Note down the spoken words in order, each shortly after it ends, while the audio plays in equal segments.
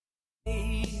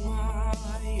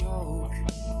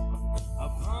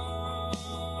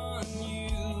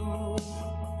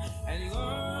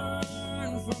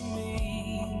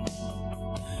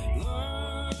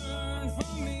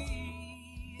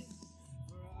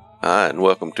Hi, and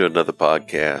welcome to another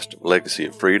podcast, Legacy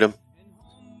of Freedom.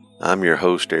 I'm your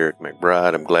host, Eric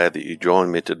McBride. I'm glad that you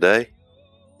joined me today.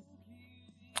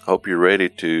 Hope you're ready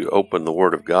to open the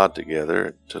Word of God together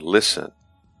and to listen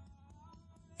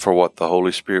for what the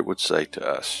Holy Spirit would say to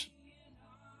us.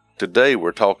 Today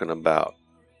we're talking about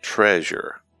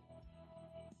treasure,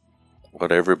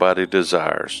 what everybody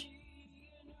desires.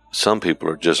 Some people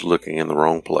are just looking in the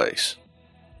wrong place.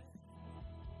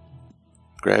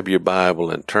 Grab your Bible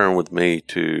and turn with me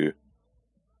to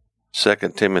 2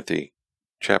 Timothy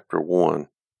chapter 1.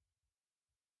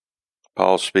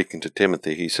 Paul speaking to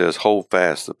Timothy, he says, "Hold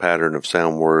fast the pattern of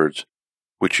sound words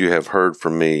which you have heard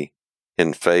from me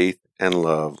in faith and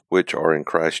love which are in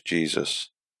Christ Jesus.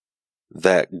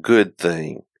 That good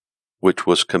thing which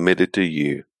was committed to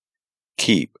you,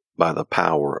 keep by the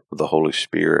power of the Holy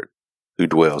Spirit who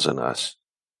dwells in us."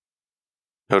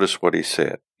 Notice what he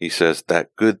said. He says,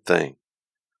 that good thing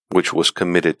which was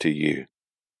committed to you,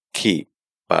 keep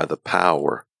by the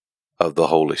power of the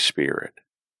Holy Spirit.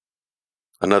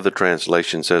 Another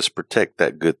translation says, protect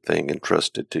that good thing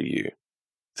entrusted to you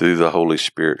through the Holy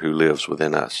Spirit who lives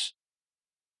within us.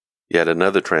 Yet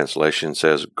another translation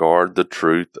says, guard the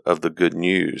truth of the good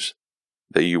news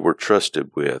that you were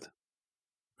trusted with.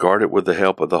 Guard it with the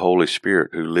help of the Holy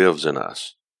Spirit who lives in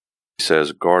us. He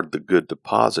says, guard the good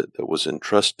deposit that was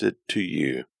entrusted to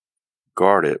you.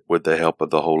 Guard it with the help of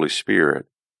the Holy Spirit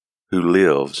who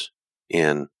lives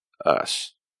in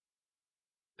us.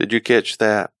 Did you catch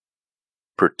that?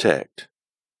 Protect,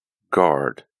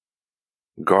 guard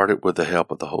it with the help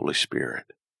of the Holy Spirit.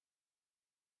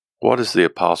 What is the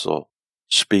apostle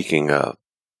speaking of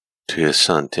to his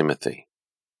son Timothy?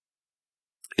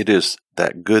 It is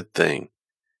that good thing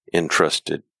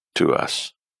entrusted to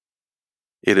us.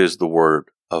 It is the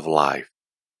word of life,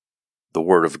 the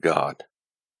word of God.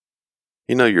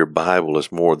 You know, your Bible is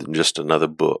more than just another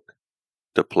book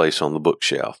to place on the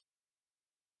bookshelf.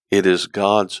 It is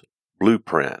God's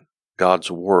blueprint,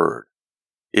 God's word.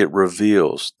 It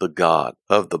reveals the God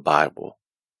of the Bible.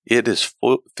 It is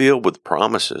filled with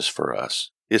promises for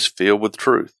us. It's filled with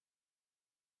truth.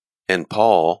 And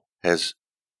Paul has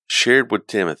shared with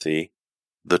Timothy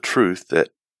the truth that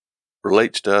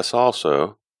relates to us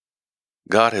also.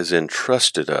 God has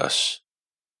entrusted us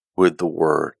with the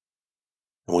word,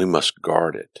 and we must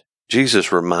guard it.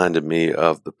 Jesus reminded me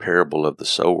of the parable of the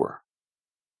sower.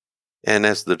 And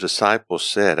as the disciples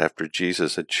said after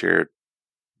Jesus had shared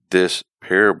this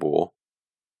parable,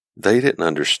 they didn't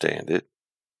understand it.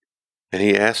 And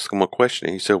he asked them a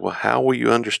question. He said, well, how will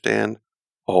you understand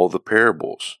all the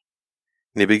parables?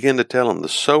 And he began to tell them the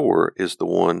sower is the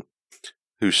one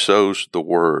who sows the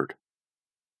word.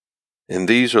 And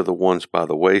these are the ones by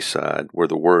the wayside where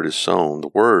the word is sown.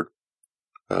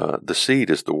 The seed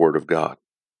is the word of God.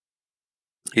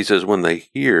 He says, when they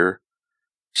hear,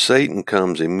 Satan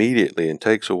comes immediately and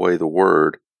takes away the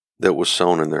word that was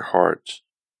sown in their hearts.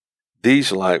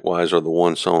 These likewise are the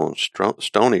ones sown on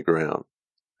stony ground,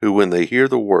 who when they hear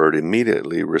the word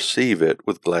immediately receive it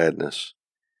with gladness,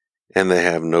 and they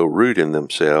have no root in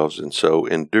themselves, and so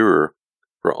endure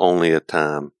for only a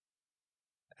time.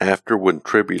 After, when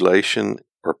tribulation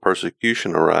or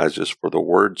persecution arises for the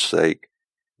word's sake,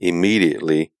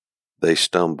 immediately they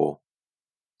stumble.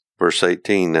 Verse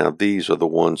 18, now these are the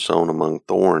ones sown among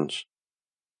thorns.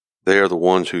 They are the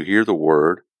ones who hear the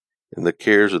word, and the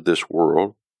cares of this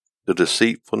world, the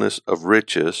deceitfulness of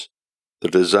riches, the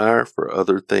desire for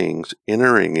other things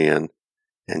entering in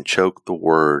and choke the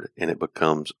word, and it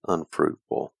becomes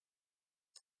unfruitful.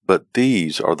 But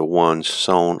these are the ones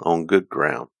sown on good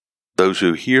ground, those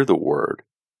who hear the word,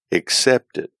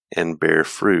 accept it, and bear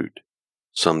fruit,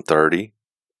 some 30,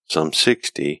 some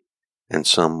 60, and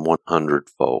some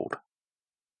 100-fold.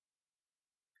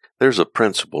 There's a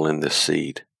principle in this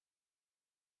seed.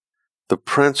 The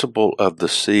principle of the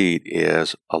seed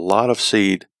is a lot of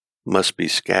seed must be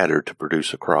scattered to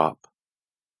produce a crop.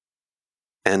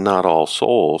 And not all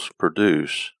soils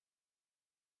produce.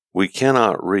 We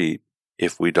cannot reap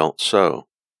if we don't sow.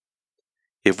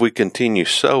 If we continue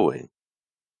sowing,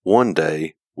 one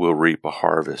day we'll reap a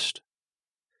harvest.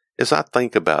 As I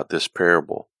think about this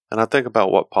parable, and I think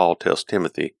about what Paul tells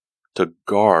Timothy to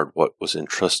guard what was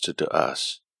entrusted to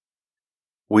us,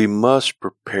 we must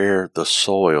prepare the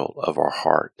soil of our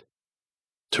heart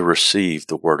to receive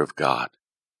the Word of God.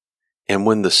 And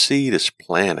when the seed is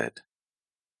planted,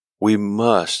 we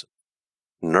must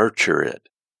nurture it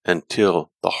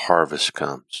until the harvest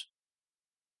comes.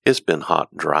 It's been hot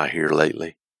and dry here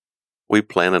lately. We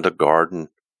planted a garden.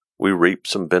 We reaped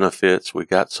some benefits. We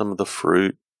got some of the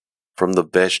fruit from the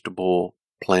vegetable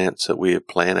plants that we had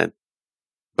planted.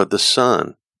 But the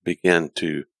sun began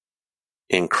to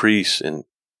increase and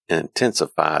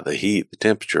intensify, the heat, the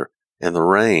temperature, and the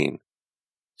rain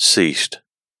ceased.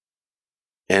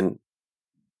 And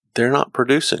they're not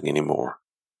producing anymore.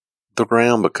 The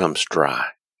ground becomes dry.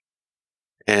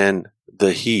 And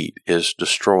the heat is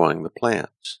destroying the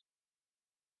plants.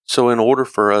 So in order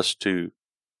for us to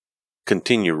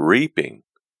continue reaping,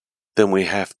 then we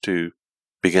have to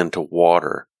begin to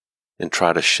water and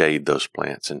try to shade those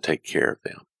plants and take care of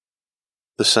them.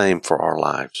 The same for our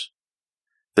lives.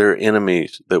 There are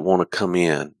enemies that want to come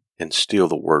in and steal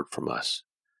the word from us.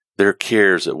 There are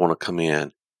cares that want to come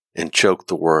in and choke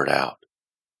the word out.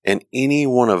 And any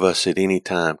one of us at any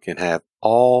time can have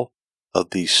all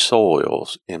of these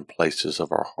soils in places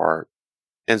of our heart.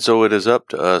 And so it is up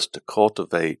to us to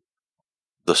cultivate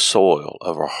the soil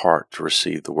of our heart to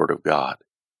receive the word of God.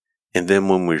 And then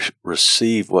when we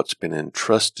receive what's been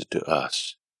entrusted to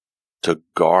us, to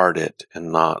guard it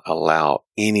and not allow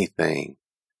anything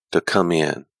to come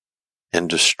in and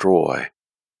destroy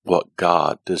what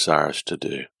God desires to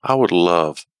do. I would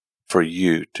love for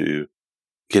you to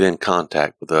get in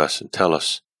contact with us and tell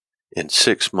us in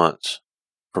 6 months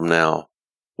from now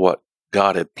what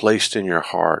God had placed in your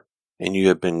heart and you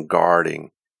have been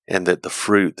guarding, and that the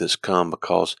fruit that's come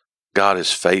because God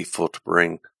is faithful to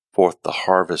bring forth the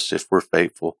harvest if we're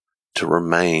faithful to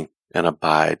remain and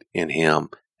abide in Him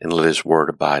and let His word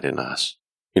abide in us.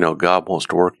 You know, God wants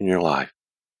to work in your life,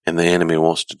 and the enemy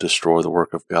wants to destroy the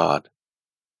work of God.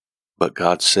 But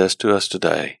God says to us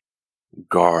today,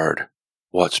 guard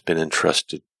what's been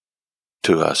entrusted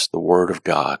to us, the word of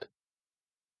God,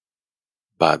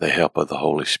 by the help of the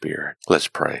Holy Spirit. Let's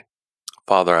pray.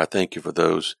 Father, I thank you for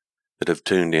those that have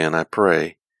tuned in. I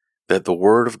pray that the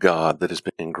word of God that has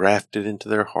been engrafted into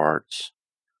their hearts,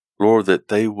 Lord, that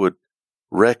they would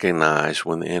recognize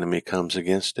when the enemy comes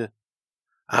against it.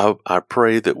 I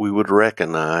pray that we would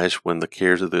recognize when the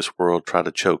cares of this world try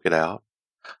to choke it out.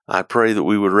 I pray that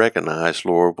we would recognize,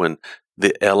 Lord, when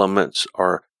the elements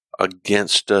are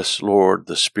against us, Lord,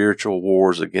 the spiritual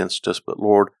wars against us, but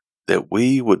Lord, that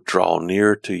we would draw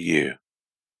near to you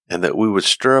and that we would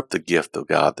stir up the gift of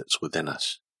God that's within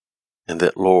us. And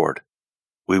that, Lord,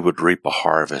 we would reap a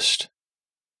harvest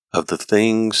of the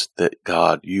things that,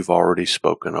 God, you've already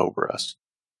spoken over us.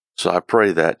 So I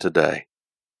pray that today,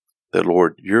 that,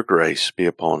 Lord, your grace be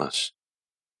upon us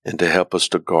and to help us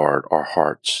to guard our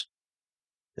hearts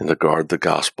and to guard the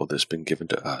gospel that's been given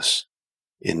to us.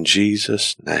 In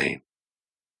Jesus' name,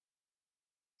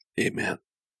 amen.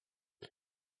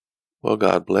 Well,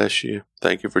 God bless you.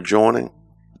 Thank you for joining.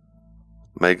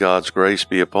 May God's grace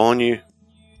be upon you,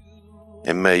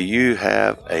 and may you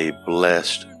have a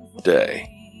blessed day.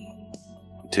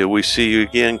 Until we see you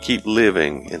again, keep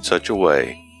living in such a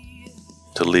way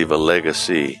to leave a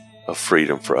legacy of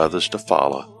freedom for others to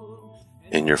follow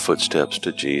in your footsteps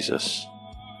to Jesus.